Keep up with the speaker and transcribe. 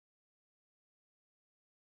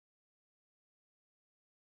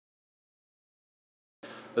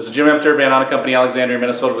This is Jim Emter, Van Ahn Co, Alexandria,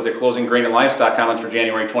 Minnesota, with your closing grain and livestock comments for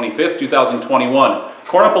January 25th, 2021.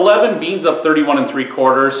 Corn up 11, beans up 31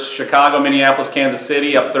 3/4. Chicago, Minneapolis, Kansas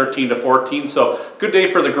City up 13 to 14. So good day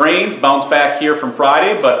for the grains. Bounce back here from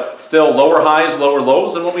Friday, but still lower highs, lower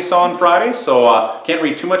lows than what we saw on Friday. So can't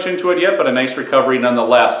read too much into it yet, but a nice recovery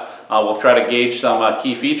nonetheless. We'll try to gauge some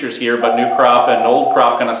key features here, but new crop and old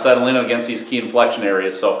crop kind of settle in against these key inflection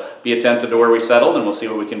areas. So be attentive to where we settled, and we'll see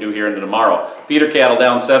what we can do here into tomorrow. Feeder cattle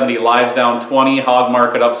down 70, lives down 20, hog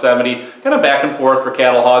market up 70. Kind of back and forth for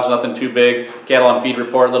cattle, hogs, nothing too big. Cattle on feed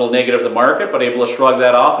report, a little negative the market, but able to shrug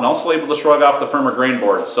that off, and also able to shrug off the firmer grain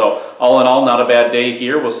boards. So all in all, not a bad day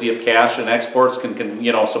here. We'll see if cash and exports can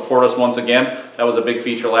support us once again. That was a big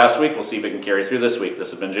feature last week. We'll see if it can carry through this week.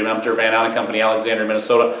 This has been Jim Emter, Van Ahn Co, Alexandria,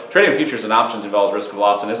 Minnesota. Trading futures and options involves risk of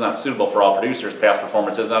loss and is not suitable for all producers. Past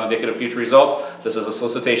performance is not indicative of future results. This is a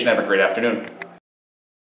solicitation. Have a great afternoon.